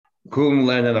Kum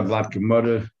lernen a black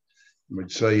gemara.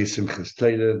 Mitzvah Simchas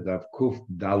Torah Daf Kuf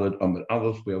Daled Amud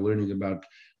Aleph. We are learning about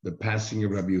the passing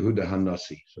of Rabbi Yehuda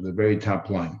Hanasi. So the very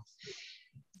top line,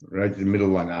 right in the middle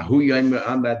line. Ahu Yaimer,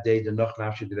 on that day, the Noch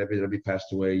Nafshi the Rabbi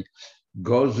passed away.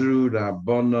 Gozru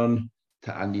Rabbanon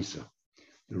Ta'anisa.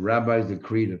 The rabbis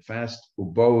decreed a fast.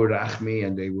 Ubo Rachmi,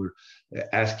 and they were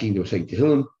asking. They were saying to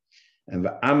him. And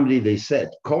the Amri, they said,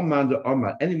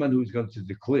 anyone who's going to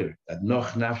declare that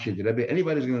Noch Nafshi the Rebbe,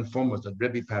 anybody who's going to inform us that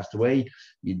Rebbe passed away,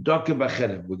 we're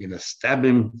going to stab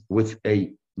him with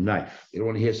a knife. You don't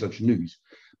want to hear such news.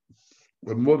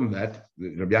 But more than that,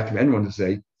 Rabbi Yaakov anyone to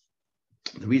say,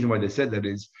 the reason why they said that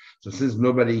is, so since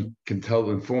nobody can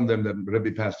inform them that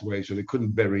Rebbe passed away, so they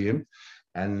couldn't bury him,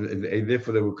 and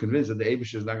therefore they were convinced that the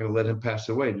Eibush is not going to let him pass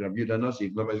away. Rabbi Yehuda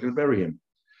Hanasi, nobody's going to bury him.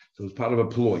 So it was part of a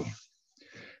ploy.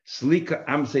 Slika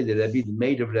Amsei the Rebbe, the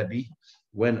maid of Rebbe,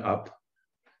 went up.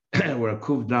 We're a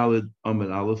Kuv Daled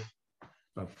Amud Aleph,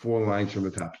 about 4 lines from the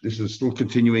top. This is still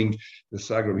continuing the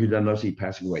saga of Yehuda Hanasi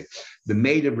passing away. The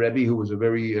maid of Rebbe, who was a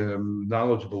very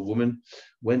knowledgeable woman,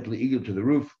 went to the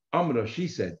roof. Amra, she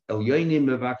said, El Yoinim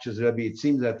Mevakshas Rebbe. It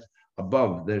seems that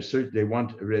above they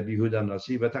want Rebbe Yehuda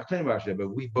Hanasi,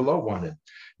 but we below want him.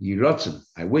 Yiratzim,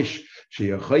 I wish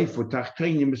those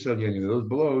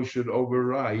below should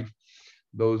override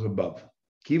those above.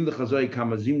 She noticed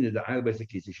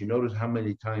how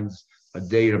many times a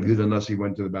day Rabbi Yehuda Hanasi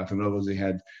went to the bathroom. In other words, he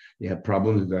had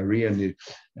problems with diarrhea and he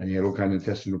had all kinds of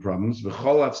intestinal problems. He would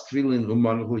remove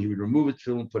it,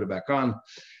 tefillin, put it back on.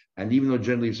 And even though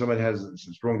generally if somebody has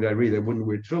strong diarrhea, they wouldn't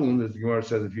wear tefillin, as the Gemara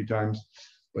says a few times.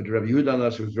 But Rabbi Yehuda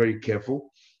Hanasi was very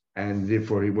careful, and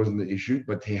therefore he wasn't the issue.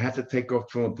 But he had to take off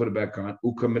tefillin and put it back on,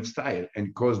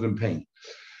 and caused them pain.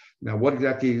 Now, what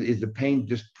exactly is the pain?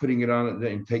 Just putting it on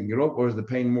and taking it off, or is the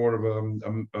pain more of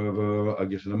I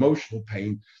guess, an emotional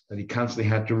pain that he constantly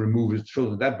had to remove his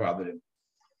tefillin? That bothered him.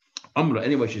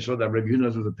 Anyway, she saw that Rabbi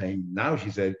Yehuda was a pain. Now she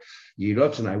said,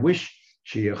 "Yiratzon, I wish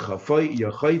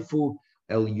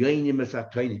el yoinim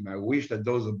esatainim. I wish that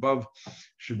those above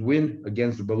should win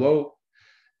against the below,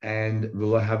 and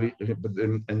will have it.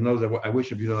 And knows that I wish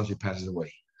Rabbi Yehuda passes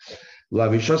away."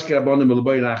 But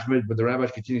the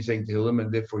rabbis continue saying to him,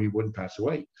 and therefore he wouldn't pass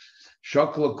away.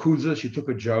 Shakla kuza, she took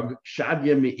a jug.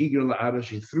 Shadya me'igr la'ara,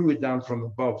 she threw it down from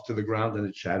above to the ground, and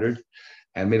it shattered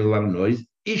and made a lot of noise.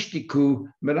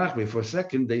 Ishtiku merachme. For a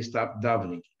second, they stopped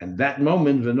davening, and that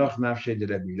moment, v'noch nafshe de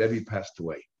Rebbe passed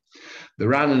away. The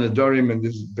Ran and the Dorim,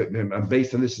 and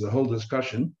based on this is a whole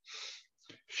discussion.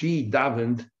 She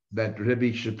davened that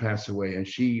Rebbe should pass away, and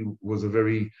she was a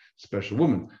very special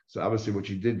woman. So obviously what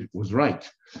she did was right.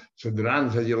 So the Ran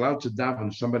says you're allowed to daven,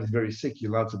 if somebody's very sick,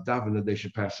 you're allowed to daven that they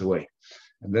should pass away.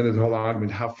 And then there's a whole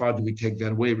argument, how far do we take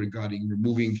that away regarding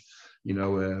removing,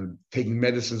 taking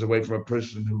medicines away from a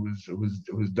person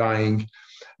who's dying,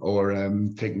 or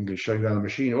shutting down the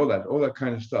machine, all that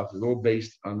kind of stuff is all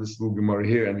based on this little Gemara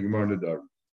here and the Gemara in the Dorim.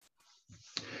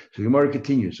 So the Gemara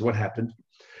continues. So what happened?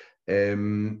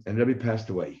 And Rebbe passed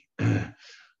away.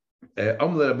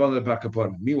 Meanwhile, the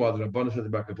Rabbanah said to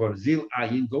Bakapor, Zil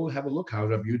Ayin, go have a look how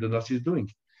Rabbi Yehuda Hanasi is doing.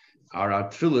 Are our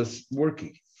tefillas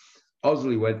working?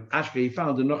 Ozli went, Ashke, he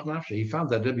found the Noch Nafshe, he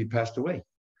found that Rebbe passed away.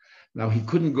 Now he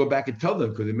couldn't go back and tell them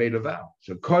because he made a vow.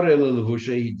 So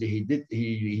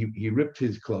he ripped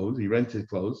his clothes, he rent his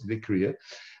clothes, the Kriya.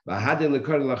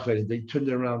 They turned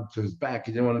it around to his back.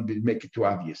 He didn't want to make it too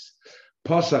obvious.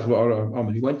 He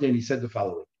went there and he said the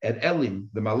following: At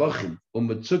Elim, the Malachim,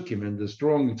 Umatzukim, and the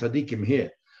strong tzaddikim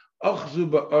here,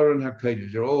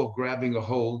 they're all grabbing a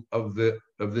hold of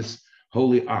this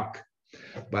holy ark.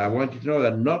 But I want you to know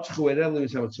that not at Elim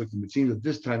is Umatzukim. It seems that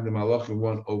this time the Malachim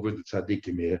won over the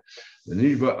tzaddikim here. The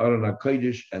Nishba Aron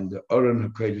HaKodesh, and the Aron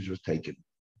HaKodesh was taken.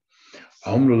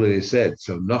 They said,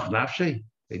 so Noch Nafshe,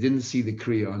 they didn't see the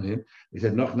Kriya on him. They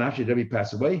said, Noch Nafshe, did he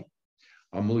pass away?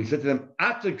 He said to them,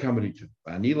 after coming to,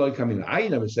 I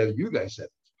never said it, you guys said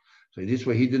it. So this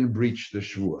way he didn't breach the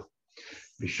Shvuah.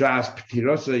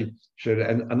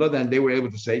 And another hand, they were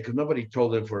able to say, because nobody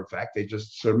told them for a fact, they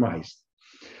just surmised.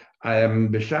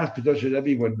 When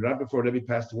right before Rebbe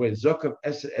passed away, he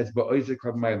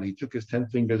took his 10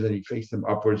 fingers and he faced them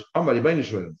upwards. You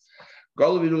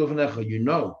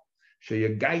know,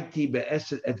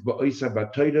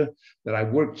 that I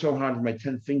worked so hard with my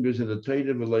 10 fingers in the Torah,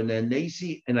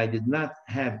 and I did not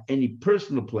have any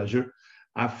personal pleasure,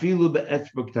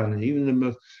 even the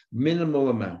most minimal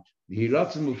amount.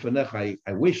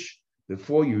 I wish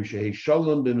before you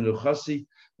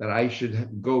that I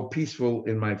should go peaceful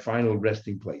in my final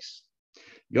resting place.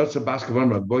 A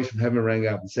voice from heaven rang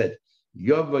out and said,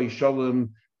 Yavai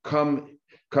Shalom, come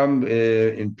come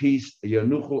in peace,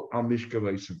 yanuchu al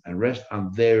mishkavaisim, and rest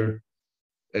on their,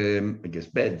 I guess,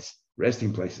 beds,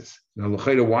 resting places. Now,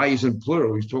 why is in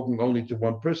plural? He's talking only to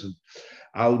one person.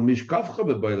 Al mishkavcha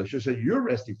b'bayla. She said your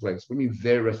resting place. What do you mean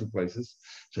their resting places?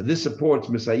 So this supports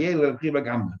Misayel Chiba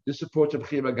Gamda. This supports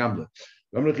Chiba Gamda.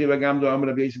 I'm going to Chiba Gamda. I'm going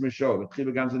to be able to show.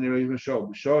 Chiba Gamda near even show.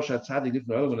 Shosh Tzaddik. If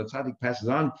no, when a Tzaddik passes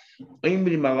on,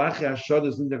 Imri Malachi Hashod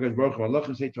is Nidagash Baruch Hu. Allah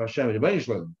can say to Hashem,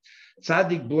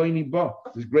 Tzaddik Bloini Ba.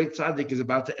 This great Tzaddik is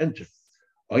about to enter.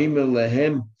 Oimel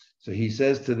Lehem. So he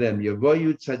says to them,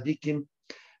 Yavoyu Tzaddikim.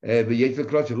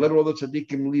 Let all the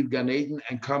tzaddikim leave Gan Eden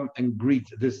and come and greet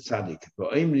this tzaddik.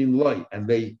 And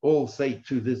they all say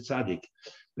to this tzaddik,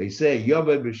 they say,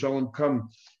 Yaveh b'shalom, come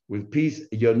with peace.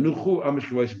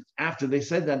 After they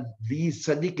said that, these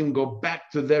tzaddikim go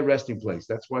back to their resting place.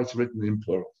 That's why it's written in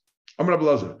plural. Amar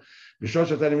Abelazar,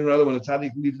 when a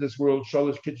tzaddik leaves this world,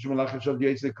 shalosh kittish malachim shav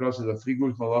yetzer crosses the three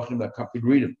groups of malachim that come to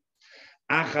greet him.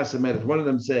 Achas Emet, one of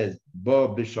them says, Ba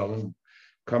b'shalom,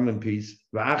 come in peace.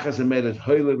 You always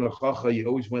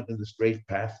went in the straight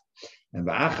path. And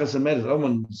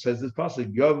someone says this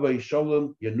passage, come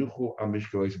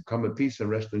in peace and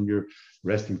rest in your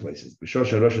resting places. But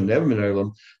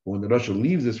when the Russia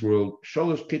leaves this world,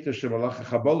 the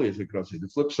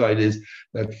flip side is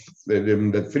that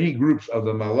the three groups of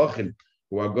the Malachim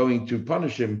who are going to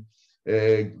punish him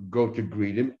go to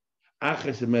greet him.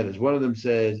 One of them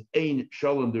says, Ein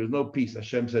Shalom, there is no peace.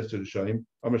 Hashem says to the Shoim,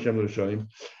 and the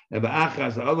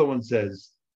Achaz, the other one says,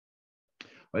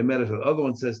 the other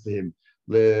one says to him,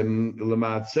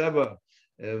 that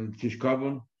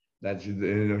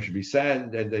should be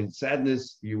sad, and in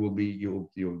sadness you'll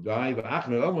die. But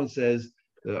the other one says,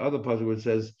 the other part of it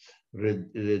says,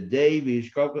 the day you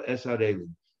should go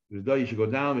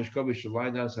down, you should lie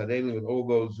down with all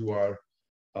those who are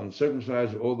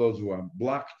uncircumcised, all those who are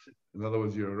blocked. In other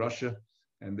words, you're in Russia,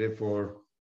 and therefore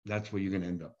that's where you're going to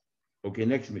end up. Okay,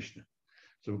 next Mishnah.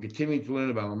 So we're continuing to learn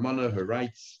about Almana, her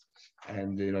rights,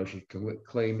 and she can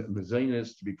claim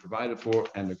mezainis to be provided for,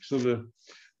 and the ksuva.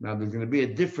 Now there's going to be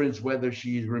a difference whether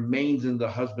she remains in the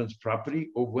husband's property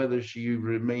or whether she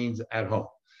remains at home.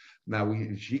 Now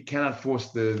she cannot force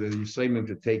the Yisraelim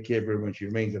to take care of her when she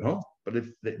remains at home, but if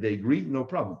they agree, no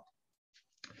problem.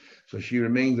 So she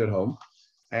remains at home,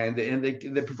 and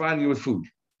they're providing her with food.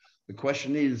 The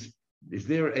question is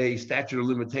there a statute of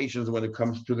limitations when it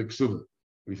comes to the ksuva?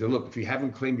 We say, look, if you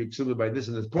haven't claimed your ksuva by this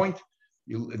and this point,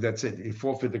 that's it. You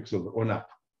forfeit the ksuva or not.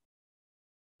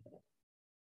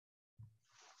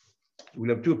 We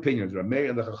have two opinions, Rameh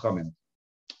and the Chachamim.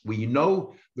 We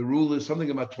know the rule is something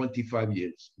about 25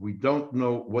 years. We don't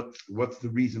know what's the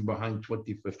reason behind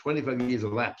 25 years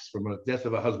elapsed from the death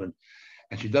of a husband,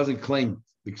 and she doesn't claim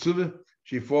the ksuva,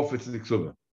 she forfeits the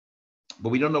ksuva. But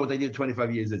we don't know what they did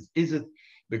 25 years is. Is it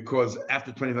because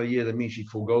after 25 years, that means she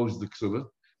forgoes the ksuva?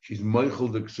 She's moichel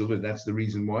the ksuva, that's the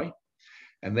reason why.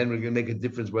 And then we're going to make a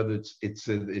difference whether it's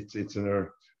in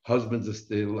her husband's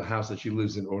house that she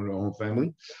lives in or in her own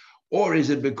family. Or is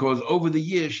it because over the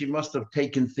years she must have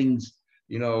taken things,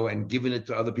 and given it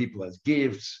to other people as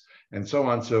gifts and so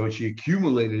on. So she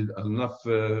accumulated enough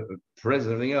presents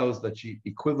and everything else that she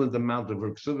equivalent amount of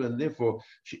her ksuva, and therefore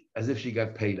as if she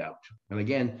got paid out. And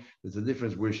again, there's a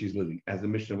difference where she's living, as the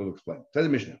Mishnah will explain. Tell the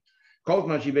Mishnah.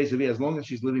 She basically, as long as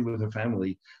she's living with her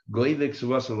family, there's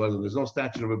no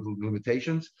statute of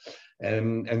limitations,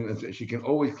 and she can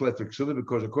always collect her ksuva,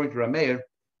 because according to Rameir,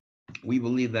 we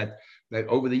believe that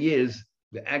over the years,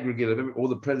 the aggregate of all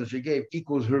the presents she gave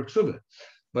equals her ksuva.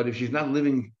 But if she's not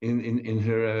living in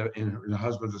her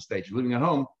husband's estate, she's living at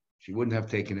home, she wouldn't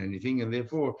have taken anything, and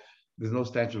therefore there's no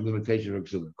statute of limitation of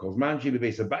ksuva.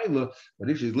 But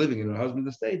if she's living in her husband's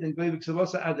estate, then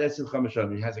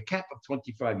he has a cap of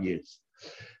 25 years.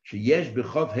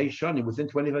 Within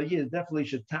 25 years, definitely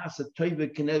should pass a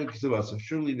toiva kinetic ksuva. So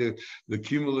surely the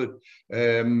cumulative,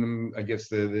 I guess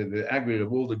the aggregate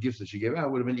of all the gifts that she gave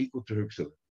out would have been equal to her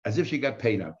ksuva, as if she got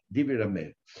paid out.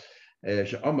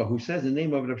 Who says the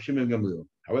name of Rav Shimon Gamliel.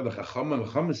 However,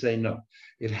 Chacham say no.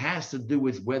 It has to do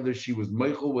with whether she was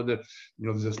meichel, whether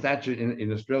there's a statute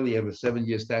in Australia, you have a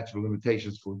 7-year statute of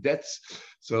limitations for debts.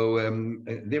 So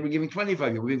they were giving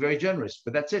 25 years, we're being very generous.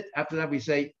 But that's it. After that, we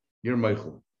say you're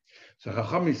meichel. So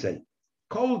Chacham say,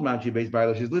 cold man, she's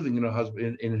living in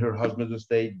her husband's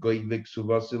estate.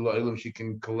 She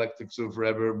can collect the ksuva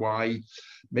forever. Why?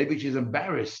 Maybe she's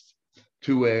embarrassed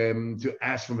to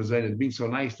ask for mezainis, being so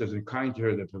nice, they're kind to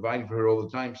her, they're providing for her all the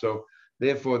time. So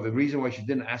therefore, the reason why she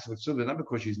didn't ask for ksuva, not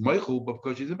because she's meichel, but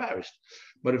because she's embarrassed.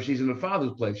 But if she's in her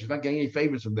father's place, she's not getting any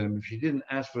favors from them. If she didn't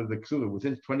ask for the ksuva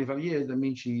within 25 years, that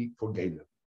means she forgave them.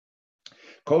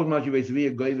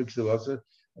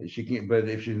 She can, but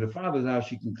if she's in the father's house,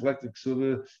 she can collect the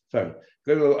ksuba. Sorry,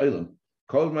 go to Olam.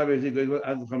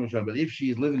 But if she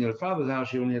is living in her father's house,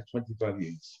 she only has 25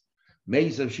 years. Maybe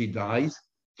if she dies,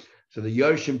 so the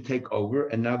Yarshim take over,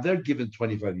 and now they're given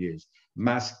 25 years.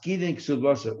 Maskidin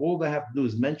ksubasa, all they have to do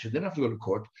is mention. They don't have to go to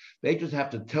court. They just have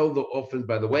to tell the orphans,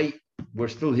 by the way, we're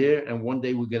still here, and one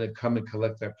day we're going to come and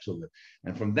collect that ksuba.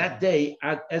 And from that day,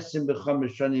 at esim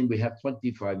b'chamesh shanim, we have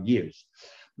 25 years.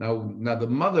 Now the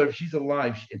mother, she's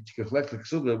alive, to collect the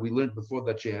ksuba. We learned before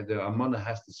that she had the amana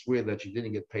has to swear that she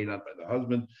didn't get paid out by the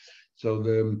husband.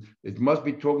 So it must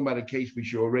be talking about a case which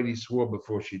she already swore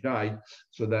before she died,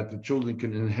 so that the children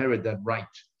can inherit that right.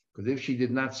 Because if she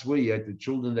did not swear yet, the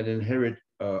children that inherit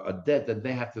a debt that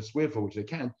they have to swear for, which they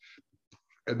can't,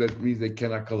 and that means they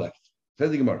cannot collect. Says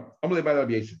the Gemara, I don't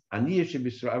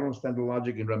understand the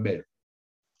logic in Rameir.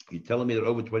 You're telling me that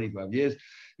over 25 years,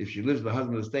 if she lives in the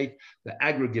husband's estate, the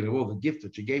aggregate of all the gifts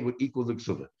that she gave would equal the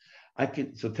ksuba.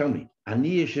 So tell me,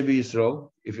 Aniya Shebi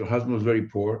Yisrael, if your husband was very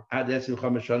poor, Ad Esim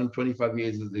Chamashanim, 25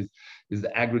 years is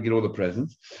the aggregate of all the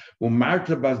presents. Well,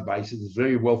 Marta Bas Baisis, this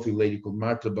very wealthy lady called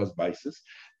Marta Bas Baisis,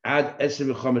 Ad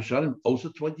Esim Chamashanim, also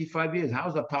 25 years. How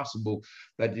is that possible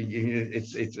that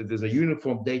there's a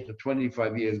uniform date of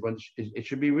 25 years when it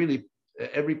should be really,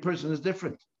 every person is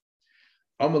different?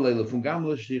 There's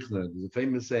a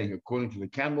famous saying, according to the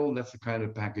camel, that's the kind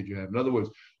of package you have. In other words,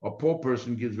 a poor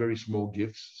person gives very small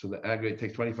gifts, so the aggregate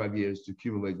takes 25 years to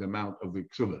accumulate the amount of the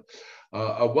ksuba.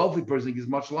 A wealthy person gives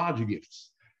much larger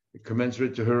gifts,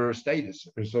 commensurate to her status,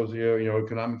 her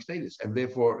socio-economic status, and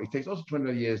therefore it takes also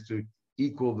 25 years to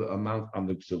equal the amount on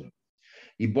the ksuba.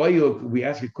 We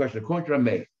ask a question, according to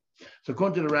Rameh. So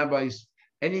according to the rabbis,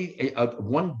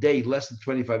 one day less than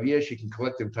 25 years, she can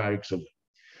collect the entire ksuba.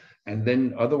 And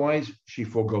then otherwise she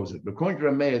forgoes it. But according to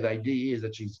Rameh, the idea is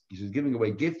that she's giving away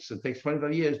gifts. It takes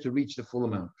 25 years to reach the full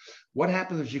amount. What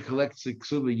happens if she collects the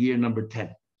ksuba year number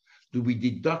 10? Do we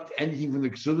deduct anything from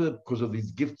the ksuba because of these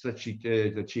gifts that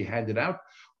she handed out,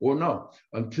 or no?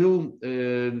 Until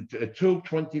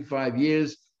 25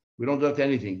 years, we don't deduct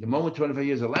anything. The moment 25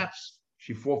 years elapse,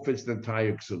 she forfeits the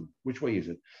entire ksuba. Which way is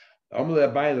it? Do we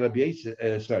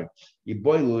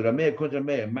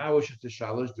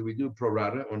do pro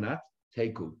rata or not?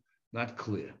 Teku, not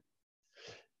clear.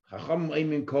 Chacham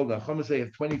say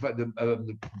if 25,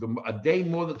 a day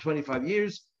more than 25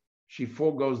 years, she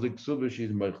foregoes the ksuba.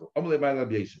 She's meichel. I don't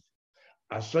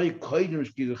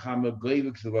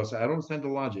understand the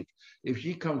logic. If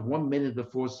she comes 1 minute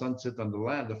before sunset on the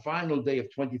land, the final day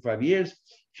of 25 years,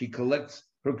 she collects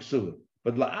her ksuba.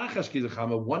 But la'achas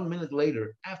kizachama, 1 minute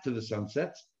later, after the sun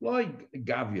sets, like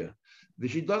gavia,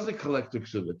 she doesn't collect the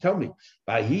ksuba. Tell me,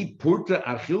 by he purta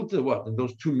achilta, what, in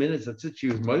those 2 minutes, that's it, she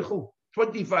was meichel?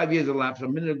 25 years elapsed, a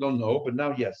minute, don't know, but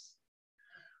now, yes.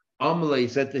 Amalei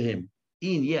said to him,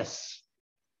 yes.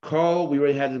 Call, we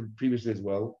already had it previously as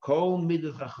well. Call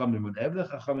midah chachamim, whenever the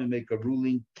chachamim make a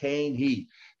ruling, kain he,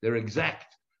 they're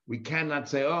exact. We cannot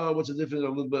say, what's the difference, a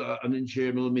little bit, an inch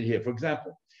here, a millimeter here. For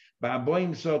example,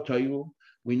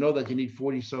 we know that you need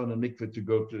 40 saw in a mikveh to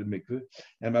go to the mikveh.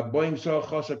 And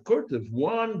if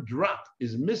 1 drop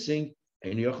is missing, the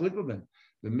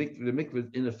mikveh is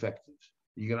ineffective.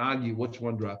 You can argue what's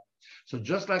 1 drop. So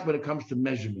just like when it comes to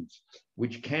measurements,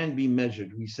 which can be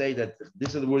measured, we say that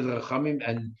this is the words of Chachamim,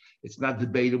 and it's not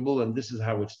debatable, and this is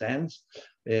how it stands,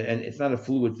 and it's not a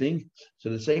fluid thing. So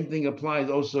the same thing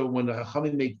applies also when the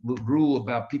Chachamim make rule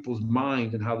about people's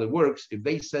mind and how that works. If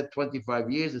they said 25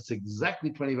 years, it's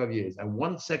exactly 25 years, and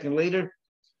 1 second later,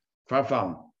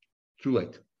 farfal, too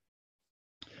late.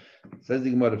 Says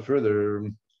the Gemara further.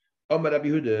 Amar Rabbi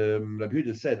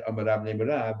Yehuda said, Amar Rab named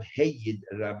Rab, Heyid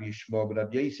Rabbi Yishmael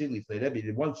Rabbi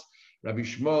Yesi. Once Rabbi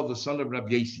Yishmael, the son of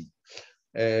Rabbi Yesi,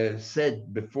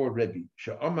 said before Rabbi,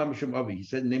 he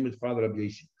said, name his father Rabbi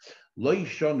Yesi. Lo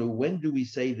yishanu, when do we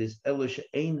say this?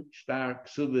 Ein shtar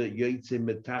ksuba yoytze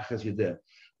metachas yedeh.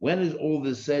 When is all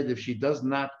this said? If she does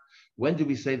not, when do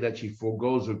we say that she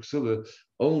forgoes her ksuba?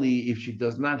 Only if she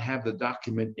does not have the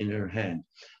document in her hand.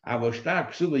 If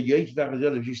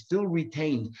she still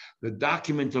retained the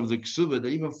document of the ksuba, that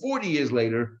even 40 years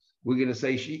later, we're going to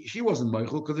say she wasn't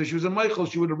Michael, because if she was a Michael,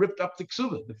 she would have ripped up the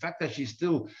ksuba. The fact that she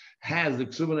still has the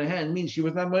ksuba in her hand means she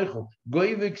was not Michael.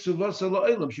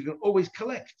 She can always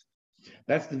collect.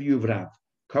 That's the view of Rab.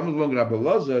 Comes along Rabbi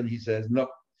Lazar, and he says, no.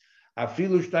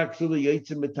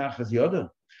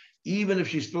 Even if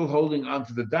she's still holding on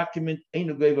to the document, she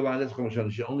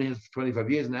only has 25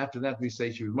 years, and after that we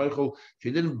say she was Michael. She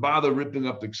didn't bother ripping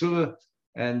up the ksuba,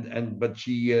 but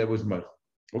she was Michael.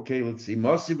 Okay, let's see.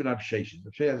 Masi ben Absheshes.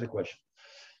 Absheshes has a question.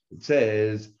 It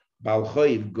says, Baal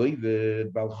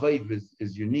Chayv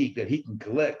is unique that he can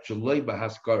collect Shaloi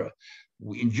Bahaskara.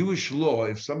 In Jewish law,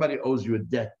 if somebody owes you a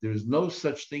debt, there is no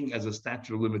such thing as a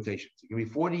statute of limitations. It can be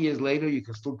 40 years later, you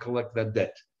can still collect that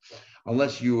debt,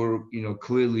 unless you are,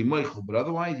 clearly Michael. But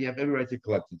otherwise, you have every right to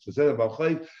collect it. So, said about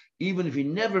Chayv, even if he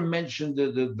never mentioned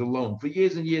the loan for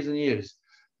years and years and years,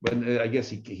 but I guess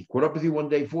he caught up with you one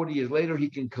day, 40 years later, he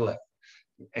can collect.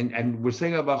 And we're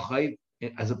saying about Chayv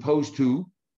as opposed to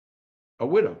a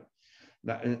widow.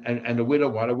 Now, and a widow,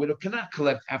 what? A widow cannot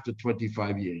collect after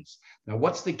 25 years. Now,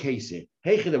 what's the case here?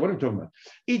 Hey, what are we talking about?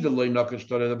 Either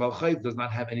the Baal Chayv does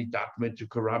not have any document to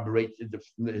corroborate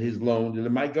his loan to the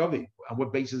Maigavi. On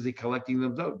what basis is he collecting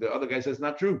them? The other guy says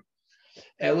not true.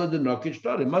 Ella the Nokish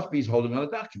it must be he's holding on a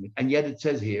document. And yet it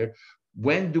says here,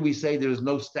 when do we say there is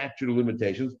no statute of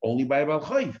limitations? Only by a Baal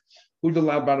Chayv. Who the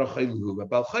Baal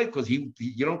Chayv? Because you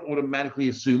don't automatically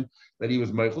assume that he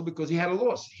was Michael because he had a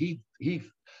loss.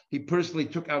 He personally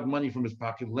took out money from his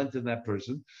pocket, lent to that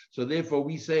person. So therefore,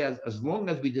 we say as long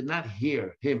as we did not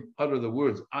hear him utter the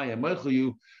words, I am Michael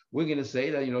you, we're going to say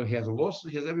that, he has a loss,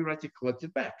 he has every right to collect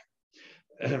it back.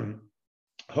 But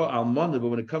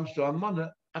when it comes to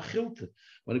Almana, achilta.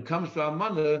 When it comes to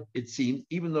Almana, it seems,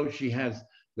 even though she has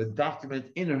the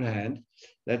document in her hand,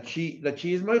 that she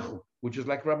is Michael, which is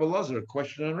like Rabbi Lazar, a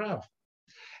question on Rav.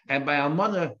 And by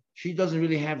Almana, she doesn't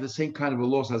really have the same kind of a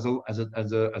loss as a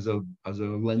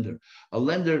lender. A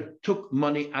lender took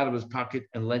money out of his pocket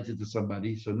and lent it to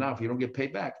somebody. So now, if you don't get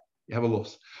paid back, you have a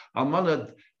loss.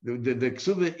 Almana, the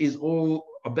ksuva is all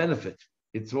a benefit.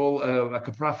 It's all like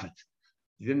a profit.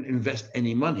 You didn't invest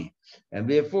any money, and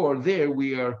therefore, there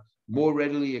we are more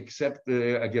readily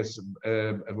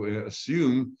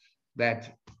assume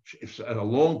that if a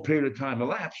long period of time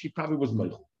elapsed, she probably was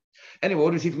Michael. Anyway,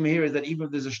 what we see from here is that even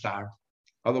if there's a star,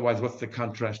 otherwise, what's the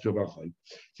contrast to a Baal Chayv?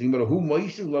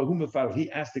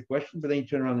 He asked the question, but then he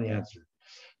turned around and he answered.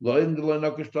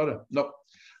 No,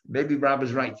 maybe Rab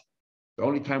is right. The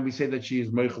only time we say that she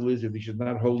is Michael is if she's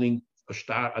not holding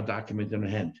a document in her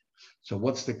hand. So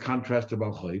what's the contrast to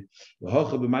Baal Chayv? We're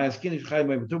talking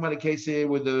about a case here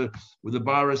where the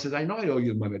borrower says, I know I owe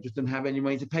you money, I just didn't have any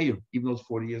money to pay you, even though it's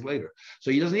 40 years later.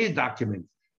 So he doesn't need a document.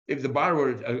 If the borrower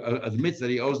admits that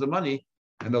he owes the money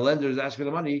and the lender is asking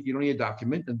the money, you don't need a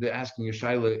document, and they're asking a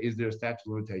shaila, is there a statute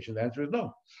of limitation? The answer is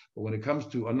no. But when it comes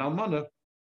to an almana,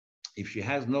 if she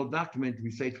has no document,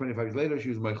 we say 25 years later, she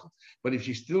was Michael. But if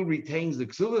she still retains the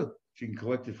ksuva, she can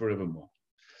collect it forevermore.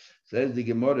 Says the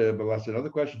Gemara, but that's another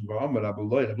question.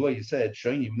 You said,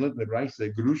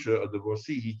 grusha of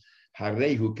divorcee,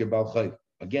 harehu kebal chayv.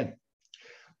 Again,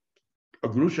 a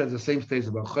grusha has the same status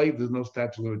of Baal Chayv. There's no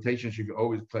statute of limitation. She can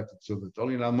always collect it. So it's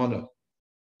only an almana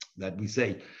that we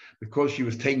say, because she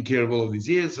was taking care of all of these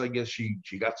years, so I guess she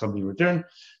got something in return.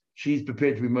 She's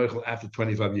prepared to be Michael after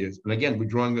 25 years. And again, we're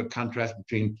drawing a contrast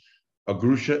between a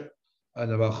grusha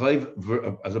and a Baal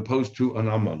Chayv as opposed to an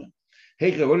almana.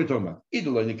 Hey, what are you talking about? If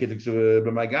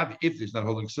it's not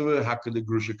holding ksuva, how could the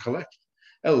grusha collect?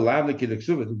 The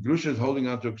grusha is holding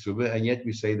on to a ksuva, and yet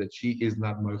we say that she is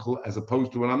not Michael, as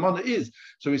opposed to an almana is.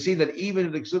 So we see that even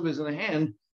if the ksuva is in the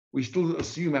hand, we still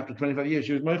assume after 25 years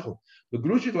she was Michael. The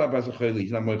grusha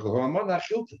is not Michael.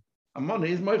 Almana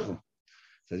is Michael.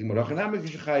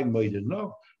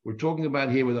 No, we're talking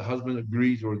about here where the husband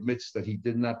agrees or admits that he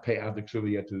did not pay out the ksuva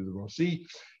yet to the divorcee.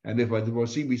 And if by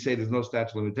divorcee we say there's no statute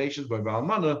of limitations, by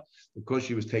Baalmana, because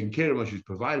she was taken care of and she's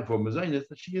provided for Mazainis,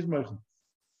 that she is Michael.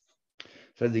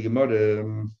 Says the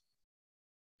Gemara,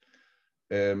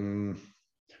 we're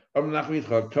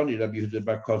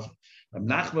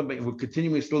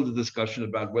continuing still the discussion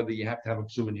about whether you have to have a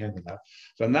ksuva in hand or not.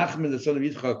 So Nachman, the son of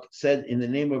Yitzchak, said in the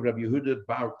name of Rabbi Yehuda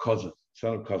Bar Koza,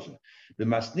 son of Koza, the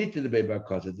Masnita the Bar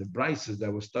Koza, the brises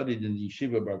that were studied in the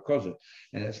yeshiva Bar Koza,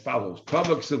 and as follows: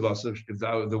 Tavak Ksuvasa,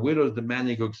 if the widow is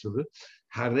demanding a ksuva,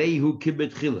 Harehu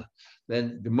Kibet Chila.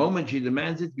 Then the moment she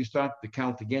demands it, we start the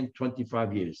count again,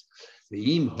 25 years. And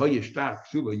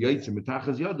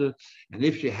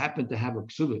if she happened to have a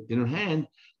ksuva in her hand,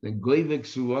 then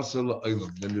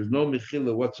there's no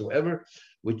mechila whatsoever,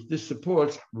 which this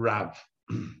supports Rav.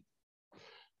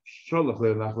 Nachman,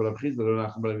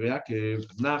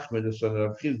 the son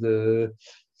of Chizda,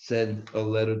 sent a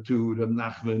letter to Rav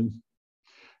Nachman,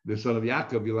 the son of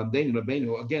Yaakov.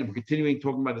 Again, we're continuing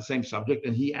talking about the same subject,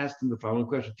 and he asked him the following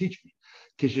question: teach me.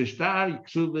 Are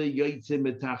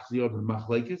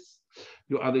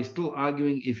they still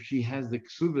arguing if she has the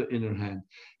ksuva in her hand?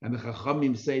 And the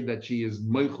Chachamim say that she is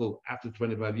moichel after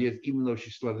 25 years, even though she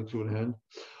still has the ksuva in her hand.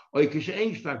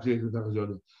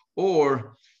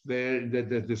 Or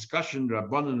the discussion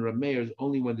Rabban and Rameir is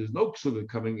only when there's no ksuva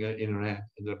coming in her hand,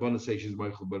 and the Rabban say she's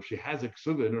meichel. But if she has a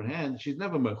ksuva in her hand, she's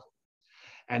never meichel.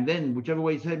 And then whichever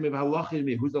way he said, maybe halach is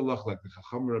me. Who's the halach like the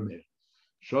Chacham Rameir?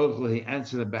 Sholach he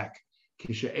answered it back.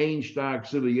 Like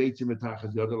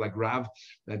Rav,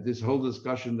 that this whole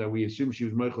discussion that we assume she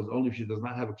was meichel only if she does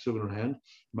not have a ksuva in her hand.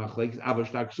 But if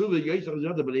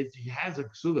she has a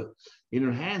ksuva in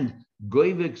her hand,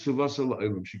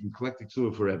 she can collect the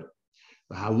ksuva forever.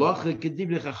 The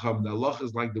halacha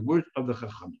is like the word of the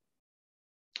Chacham.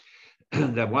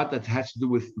 That has to do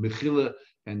with mechila,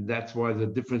 and that's why the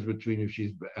difference between if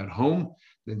she's at home,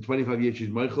 then 25 years she's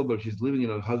meichel, but if she's living in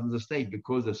her husband's estate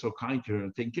because they're so kind to her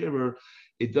and take care of her,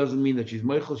 it doesn't mean that she's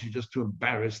meichel. She's just too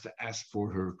embarrassed to ask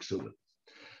for her ksuva.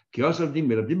 He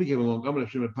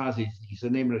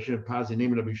said, name of Hashem Pazi,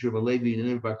 name of Yeshua Levi,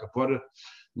 name of Bakapora,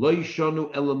 Lo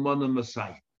Yishonu Elamona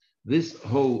Masai. This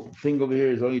whole thing over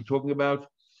here is only talking about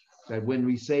that when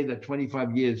we say that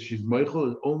 25 years she's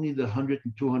meichel, is only the $100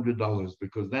 and $200,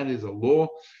 because that is a law,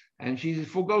 and she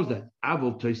forgoes that.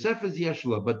 Avol Tosefes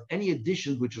Yeshla, but any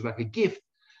additions, which is like a gift,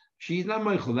 she's not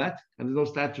meichel that, and there's no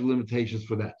statute of limitations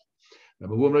for that.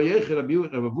 However, even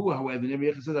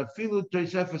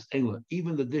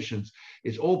the additions,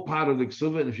 it's all part of the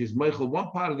ksuva, and if she's meichel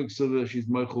one part of the ksuva, she's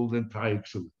meichel the entire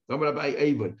ksuva. Rabbi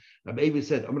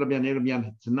said,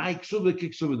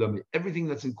 everything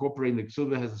that's incorporating the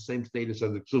ksuva has the same status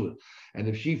as the ksuva. And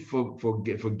if she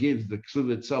forgives the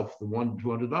ksuva itself, the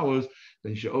 $200,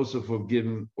 then she also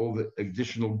forgiven all the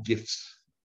additional gifts.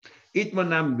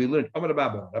 Itmanam we learned.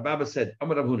 Rabbi said,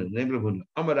 name of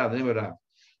Rav.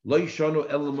 Lo yishonu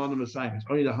elamon Messiah. It's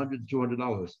only the $100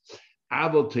 $200.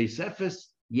 Avol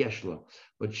teisefes yeshla,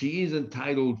 but she is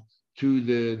entitled to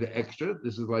the extra.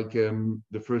 This is like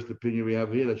the first opinion we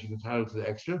have here, that she's entitled to the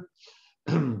extra.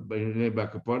 By the name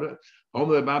Bakapara.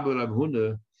 Omer Baba Rav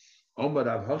Huna, Omer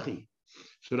Rav Hachi.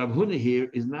 So Rav Huna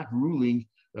here is not ruling.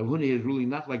 Rav Huna is ruling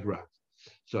not like Rav.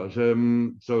 So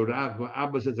Rav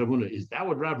Abba says Rav Huna. Is that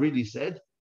what Rav really said?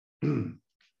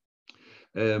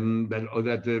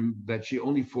 That she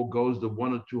only forgoes the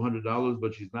 $100 or $200,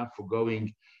 but she's not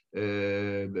forgoing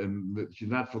the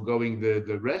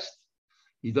rest.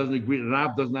 He doesn't agree.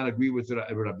 Rab does not agree with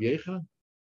Rabbi Yechon.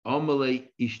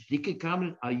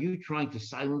 Are you trying to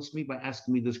silence me by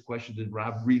asking me this question? Did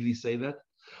Rab really say that?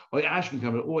 Or are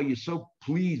you so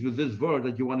pleased with this word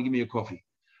that you want to give me a coffee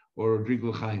or a drink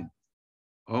l'chaim?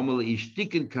 I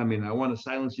want to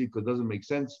silence you because it doesn't make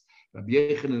sense. Rabbi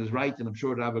Yechanan is right, and I'm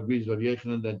sure Rav agrees with Rabbi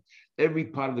Yechanan that every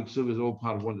part of the ksuva is all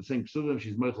part of one of the same ksuva.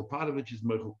 She's meichel part of it, she's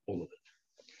meichel all of it.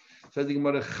 Says the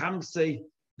Gemara, Chamsei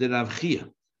de Rav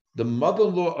Chia, the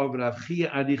mother-in-law of Rav Chia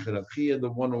Aricha, Rav Chia, the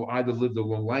one who either lived a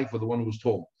long life or the one who was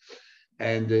tall.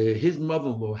 And his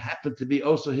mother-in-law happened to be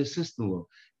also his sister-in-law.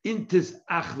 Intis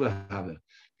Achvahave.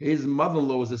 His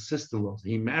mother-in-law was a sister-in-law.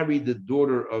 He married the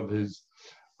daughter of his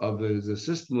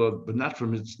sister-in-law, but not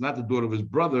the daughter of his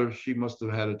brother. She must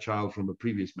have had a child from a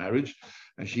previous marriage,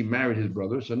 and she married his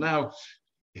brother. So now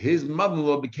his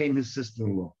mother-in-law became his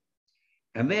sister-in-law.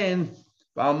 And then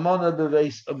Balmona the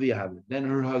race of the Yahavit. Then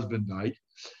her husband died,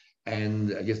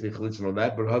 and I guess they chalitz on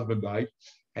that, but her husband died,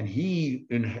 and he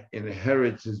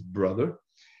inherits his brother,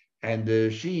 and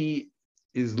she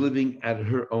is living at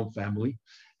her own family.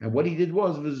 And what he did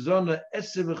was,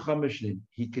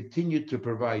 he continued to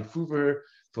provide food for her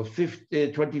for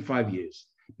 25 years,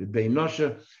 the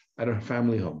Beinosha at her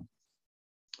family home.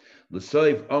 Then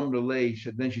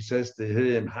she says to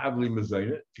him, Havli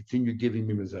Mazayna, continue giving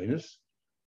me Mazaynas.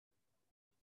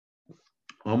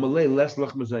 Less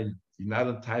lach Mazayna. You're not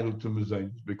entitled to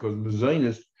Mazaynas, because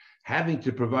Mazaynas, having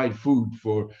to provide food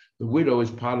for the widow,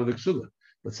 is part of the Ksuva.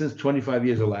 But since 25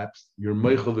 years elapsed, you're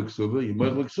Meichel the Ksuva,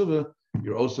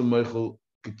 you're also meichel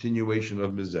continuation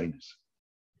of mezainis.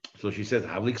 So she says,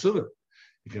 Havli ksuva.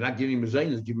 If you're not giving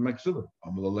mezainis, give me my ksuva.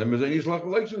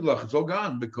 It's all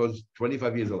gone because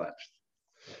 25 years elapsed.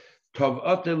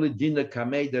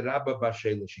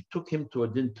 She took him to a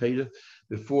din Torah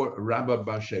before Rabba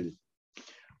Bashela.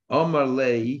 Omar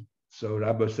Lei, so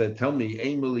Rabba said, tell me,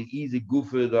 Emily, easy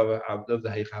goofed of the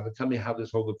Heichava. Tell me how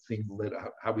this whole thing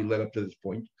how we led up to this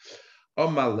point.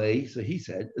 Omalei, so he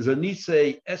said,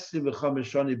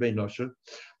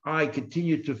 I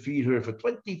continued to feed her for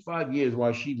 25 years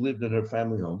while she lived in her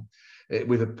family home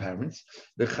with her parents.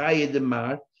 And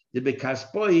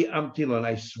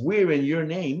I swear in your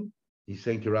name, he's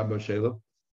saying to Rabbi Shela,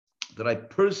 that I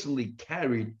personally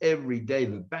carried every day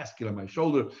the basket on my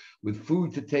shoulder with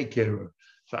food to take care of her.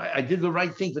 So I did the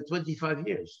right thing for 25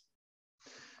 years.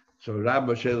 So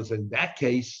Rabbi Shela said, in that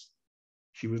case,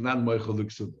 she was not Moichel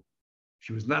Luksubah.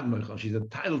 She was not meichel. She's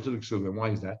entitled to the ksuva. Why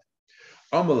is that?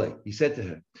 Amalek, he said to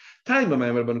her,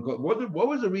 what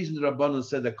was the reason the Rabbanan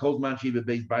said that Kol Man Shiva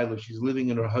Beis Bailo, she's living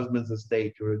in her husband's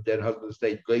estate or her dead husband's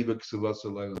estate,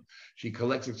 she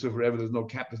collects it forever, there's no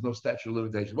cap, there's no statute of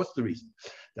limitation. What's the reason?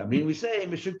 I mean, we say,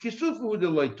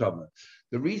 the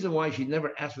reason why she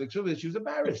never asked for the Kesuvos is she was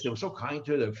embarrassed. They were so kind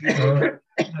to her, a few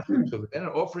and an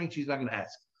offering she's not going to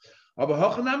ask.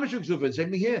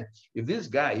 Same here. If this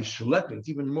guy is schlepping, it's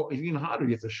even harder.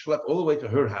 You have to schlep all the way to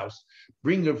her house,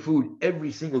 bring her food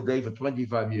every single day for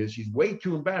 25 years. She's way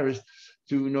too embarrassed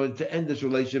to end this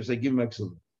relationship. Say, give him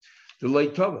Kesuvos. The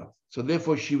late Tova. So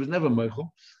therefore, she was never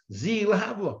meichel. Zi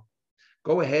lahavla.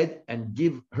 Go ahead and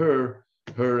give her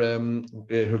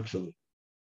Kesuvos.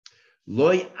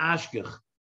 Loi ashkech.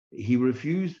 He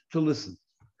refused to listen.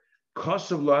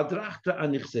 Kosav lo adrachta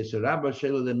anichse. Rabbi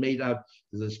Shela then made out.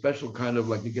 There's a special kind of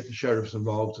like to get the sheriffs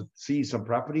involved to seize some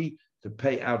property to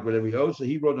pay out whatever he owes. So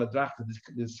he wrote a drachta,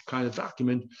 this kind of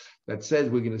document that says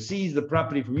we're going to seize the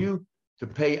property from you to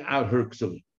pay out her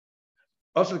Kesuvos.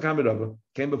 Also came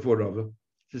before Rava.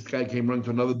 This guy came running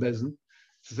to another bezin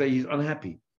to say he's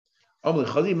unhappy. Did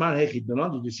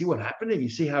you see what happened? You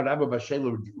see how Rabbi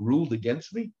Shela ruled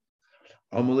against me?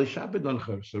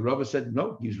 So Rava said,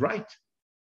 no, he's right.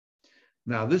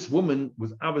 Now, this woman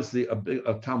was obviously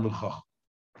a Talmud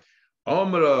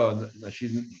Chacham.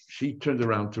 She turned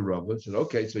around to Rava and said,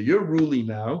 okay, so you're ruling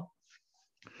now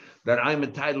that I'm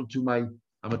entitled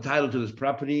to this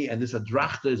property, and this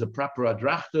adrachta is a proper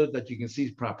adrachta that you can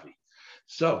seize property.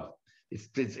 So,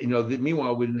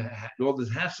 meanwhile, when all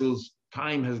these hassles,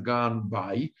 time has gone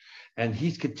by, and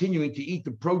he's continuing to eat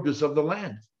the produce of the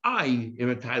land. I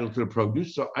am entitled to the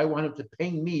produce, so I want him to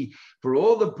pay me for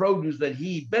all the produce that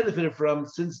he benefited from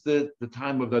since the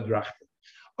time of the drachta.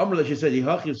 She said, he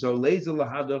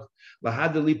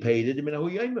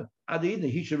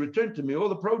should return to me all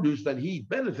the produce that he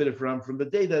benefited from the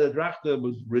day that the drachta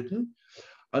was written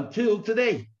until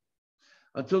today.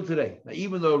 Now,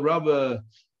 even though Rabba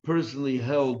personally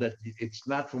held that it's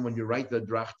not from when you write the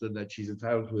drachta that she's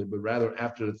entitled to it, but rather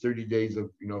after the 30 days of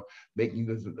making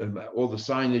all the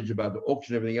signage about the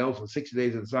auction and everything else, and 60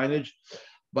 days of the signage.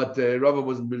 But Rava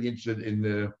wasn't really interested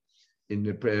in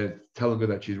telling her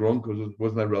that she's wrong because it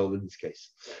wasn't that relevant in this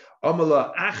case.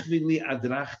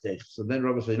 So then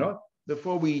Rava said,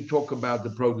 before we talk about the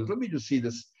produce, let me just see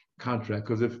this contract,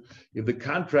 because if the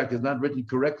contract is not written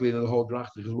correctly, then the whole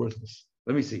drachta is worthless.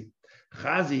 Let me see.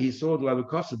 Chazi, he saw the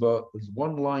Lavakosaba, there's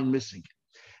one line missing.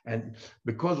 And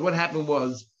because what happened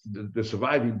was the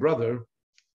surviving brother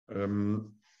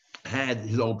had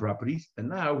his own properties, and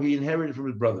now he inherited from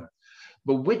his brother.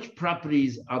 But which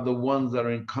properties are the ones that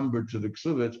are encumbered to the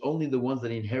Kesuvos? It's only the ones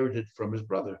that he inherited from his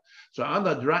brother. So on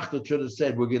the drachta should have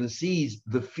said, we're going to seize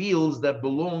the fields that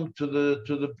belong to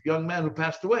the young man who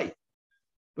passed away.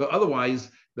 But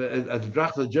otherwise, the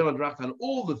general drachta on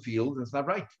all the fields, it's not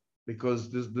right, because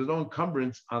there's no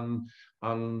encumbrance on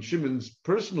Shimon's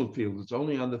personal fields. It's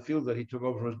only on the fields that he took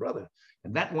over from his brother.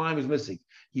 And that line is missing.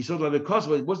 He saw that because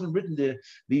it wasn't written there,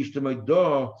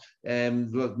 that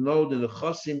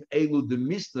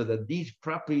these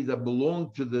properties that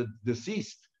belong to the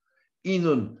deceased,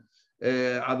 Inun,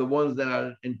 are the ones that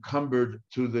are encumbered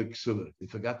to the Kesuvos. He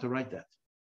forgot to write that.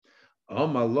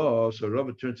 So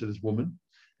Robert turned to this woman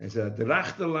and said, the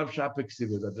drachta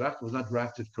was not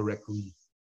drafted correctly.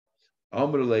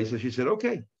 So she said,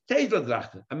 okay,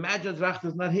 imagine drachta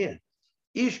is not here.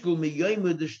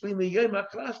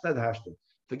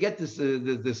 Forget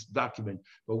this document.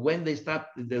 But when they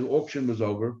stopped, the auction was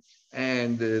over,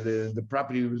 and the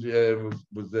property was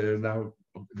now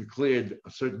declared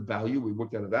a certain value. We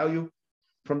worked out a value.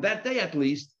 From that day, at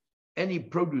least, any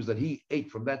produce that he ate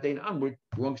from that day onward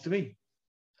belongs to me.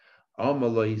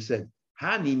 He said,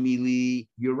 Hani mili,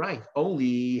 you're right.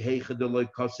 Only if there was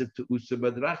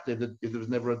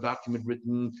never a document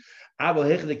written, but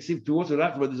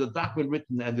there's a document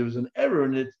written and there was an error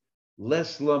in it,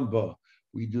 less lumba.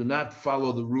 We do not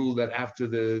follow the rule that after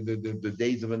the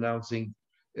days of announcing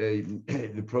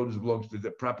the produce belongs to the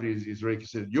property is already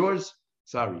considered yours.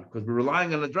 Sorry, because we're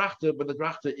relying on the drachta, but the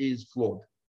drachta is flawed.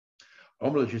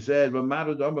 She said, but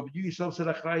you yourself said,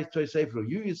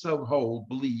 you yourself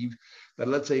believe that,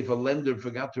 let's say, if a lender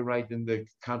forgot to write in the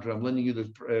contract, I'm lending you this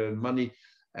money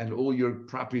and all your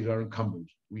properties are encumbered.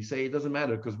 We say it doesn't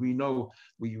matter because we know,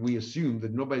 we assume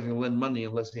that nobody's going to lend money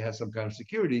unless he has some kind of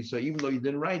security. So even though you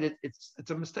didn't write it, it's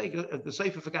a mistake. The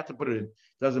safer forgot to put it in.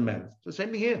 Doesn't matter. So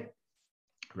same thing here.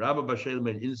 Rabbi Bashel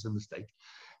made an innocent mistake.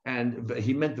 And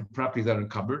he meant the properties that are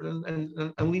encumbered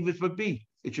and leave it for be.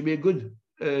 It should be a good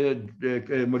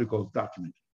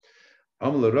document.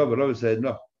 Rabbi said,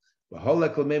 no.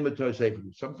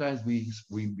 Sometimes we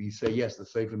say yes, the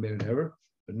Sefer made an error,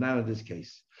 but not in this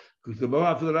case. Your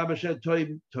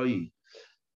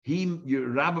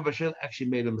Rabbi Bashel actually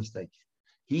made a mistake.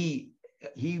 He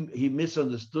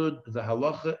misunderstood the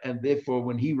halacha, and therefore,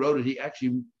 when he wrote it, he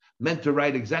actually meant to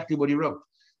write exactly what he wrote.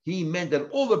 He meant that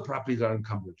all the properties are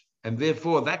encumbered, and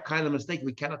therefore, that kind of mistake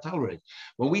we cannot tolerate.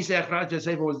 When we say Achraj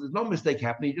Sefer, there's no mistake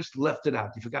happening. He just left it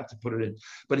out. He forgot to put it in.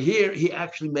 But here, he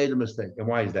actually made a mistake, and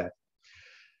why is that?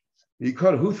 He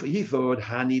thought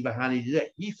Hani Bahani.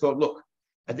 He thought, look,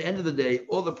 at the end of the day,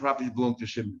 all the properties belong to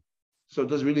Shimon. So it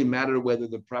doesn't really matter whether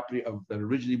the property that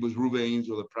originally was Ruvain's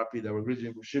or the property that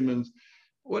originally was Shimon's.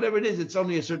 Whatever it is, it's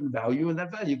only a certain value, and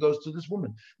that value goes to this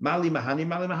woman. Mali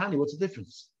Mahani. What's the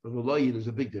difference? There's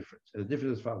a big difference. And the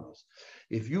difference is as follows.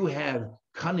 If you have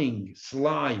cunning,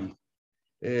 sly,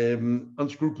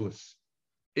 unscrupulous,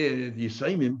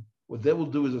 Yisayimim, what they will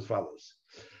do is as follows.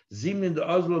 Zimnin the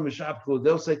Oslo Mishapko,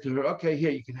 they'll say to her, okay,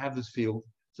 here, you can have this field.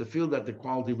 It's a field that the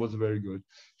quality wasn't very good.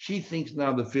 She thinks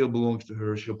now the field belongs to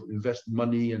her. She'll invest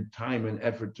money and time and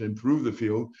effort to improve the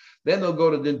field. Then they'll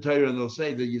go to Din Torah and they'll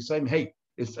say that you say, hey,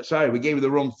 sorry, we gave you the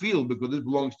wrong field because this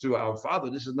belongs to our father.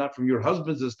 This is not from your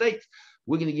husband's estate.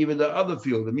 We're going to give you the other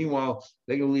field. And meanwhile,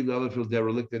 they're going to leave the other field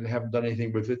derelict and haven't done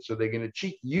anything with it. So they're going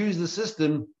to use the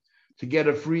system to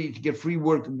get free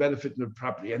work and benefit in the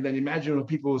property. And then imagine when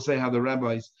people will say how the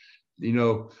rabbis,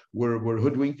 were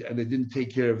hoodwinked and they didn't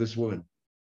take care of this woman.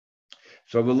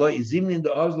 So they'll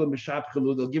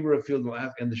give her a field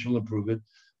and she'll improve it.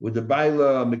 With the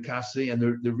Baila Mikasi and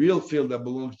the real field that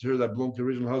belongs to her, that belonged to her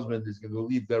original husband, is going to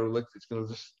leave derelict. It's going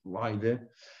to just lie there.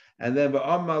 And then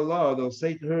they'll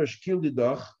say to her,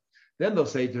 then they'll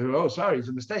say to her, oh, sorry, it's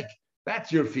a mistake.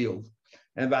 That's your field.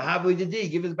 And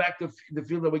give us back the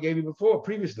field that we gave you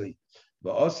previously.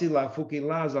 Everybody's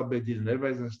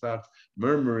going to start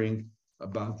murmuring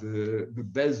about the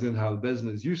Bezdin, how Bezdin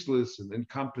is useless and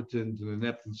incompetent and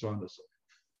inept and so on and so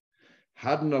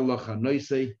forth.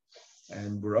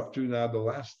 And we're up to now the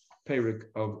last parak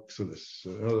of Kesuvos.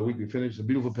 So another week we finished. It's a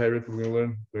beautiful parak. We're going to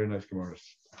learn very nice Gemaras.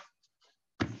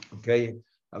 Okay,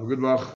 have a good one.